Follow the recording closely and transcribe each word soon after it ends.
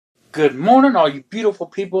Good morning, all you beautiful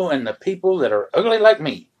people and the people that are ugly like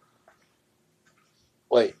me.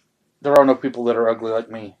 Wait, there are no people that are ugly like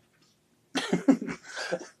me.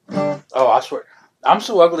 Oh, I swear. I'm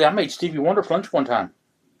so ugly, I made Stevie Wonder flinch one time.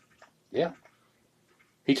 Yeah.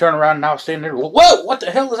 He turned around and I was standing there. Whoa, what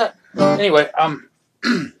the hell is that? Anyway,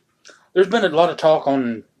 there's been a lot of talk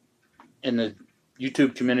in the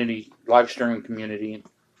YouTube community, live streaming community,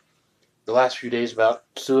 the last few days about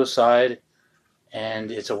suicide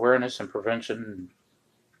and its awareness and prevention.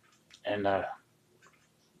 And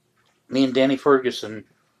me and Danny Ferguson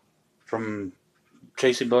from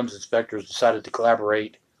Chasing Bones and Specters decided to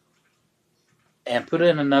collaborate and put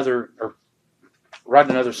in another or write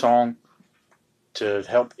another song to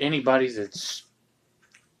help anybody that's.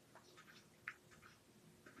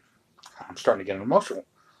 I'm starting to get emotional.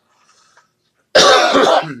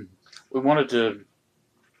 We wanted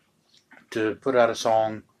to put out a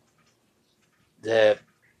song that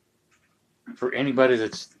for anybody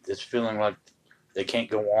that's feeling like they can't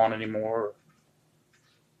go on anymore.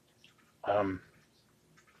 Um,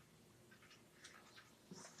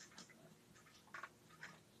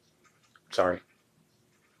 sorry.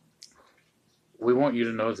 We want you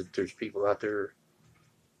to know that there's people out there.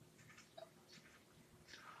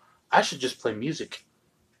 I should just play music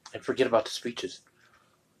and forget about the speeches.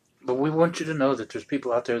 But we want you to know that there's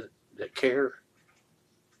people out there that care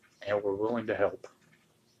and we're willing to help.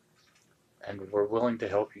 And we're willing to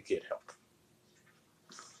help you get help.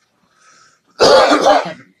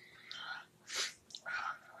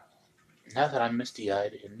 Now that I'm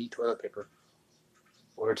misty-eyed and need toilet paper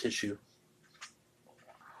or a tissue.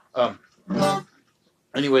 Um.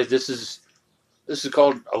 Anyways, this is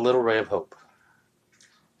called A Little Ray of Hope,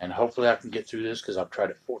 and hopefully I can get through this because I've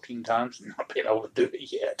tried it 14 times and not been able to do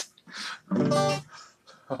it yet.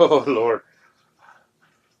 Oh Lord,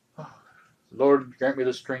 Lord, grant me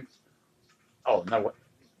the strength. Oh no, what?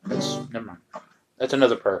 Never mind. That's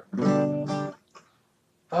another prayer.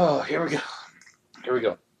 Oh, here we go. Here we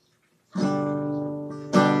go.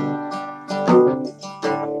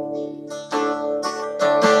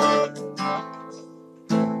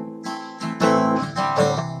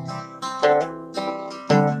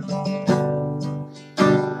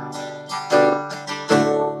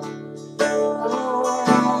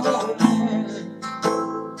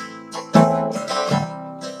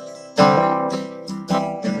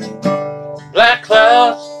 Black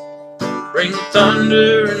clouds bring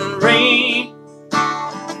thunder and rain.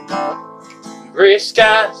 Gray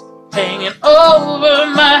skies hanging over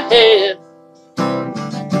my head.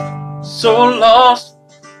 So lost,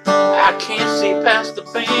 I can't see past the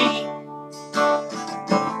pain.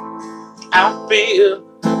 I feel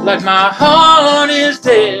like my heart is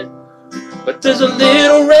dead, but there's a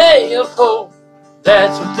little ray of hope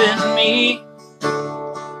that's within me.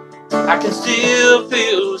 I can still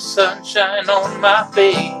feel the sunshine on my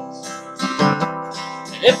face.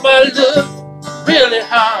 And if I look really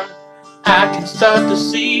hard, I can start to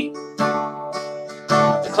see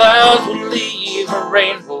the clouds will leave a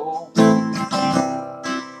rainbow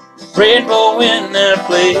in their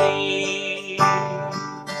place.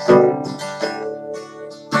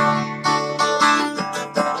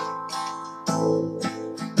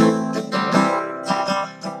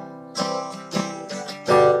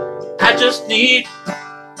 I just need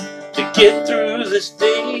to get through this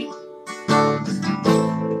day,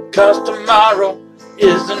 'cause tomorrow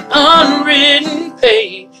is an unwritten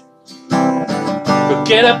page.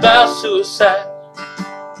 Forget about suicide,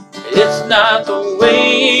 it's not the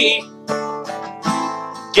way.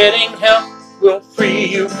 Getting help will free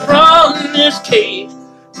you from this cage.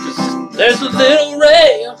 'Cause there's a little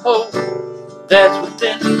ray of hope that's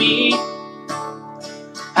within me.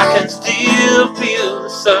 I can still feel the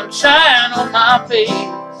sunshine on my face.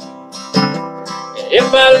 And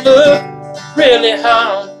if I look really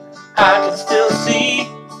hard, I can still see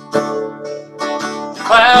the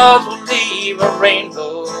clouds will leave a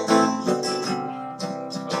rainbow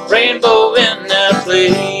in their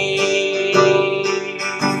place.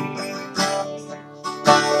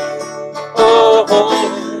 Oh, oh.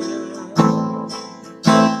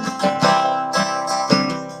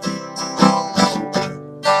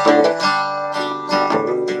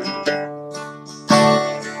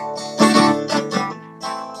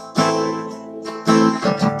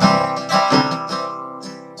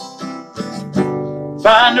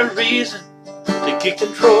 Find a reason to get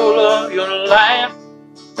control of your life.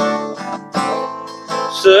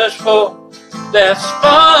 Search for that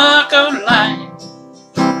spark of light.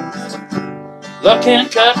 Love can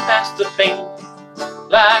cut past the pain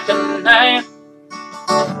like a knife.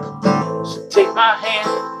 So take my hand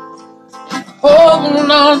and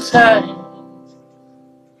hold on tight,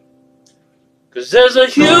 'cause there's a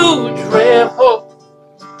huge ray of hope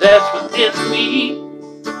that's within me.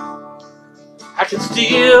 I can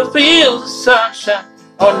still feel the sunshine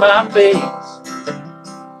on my face.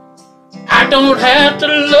 I don't have to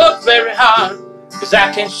look very hard, 'cause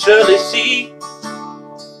I can surely see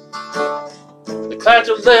the clouds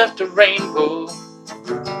have left a rainbow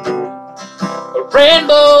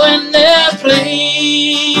in their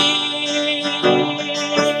place.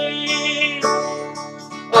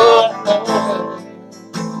 Oh,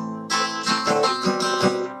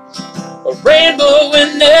 a rainbow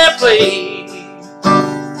in their place.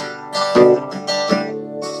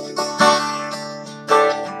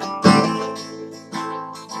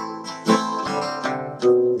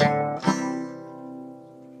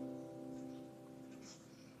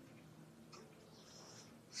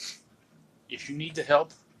 If you need the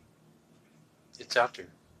help, it's out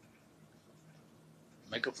there.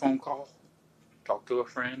 Make a phone call, talk to a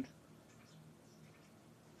friend,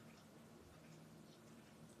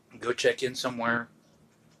 go check in somewhere,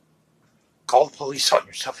 call the police on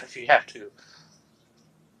yourself if you have to,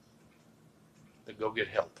 but go get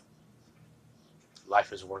help.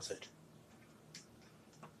 Life is worth it.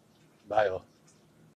 Bye, all.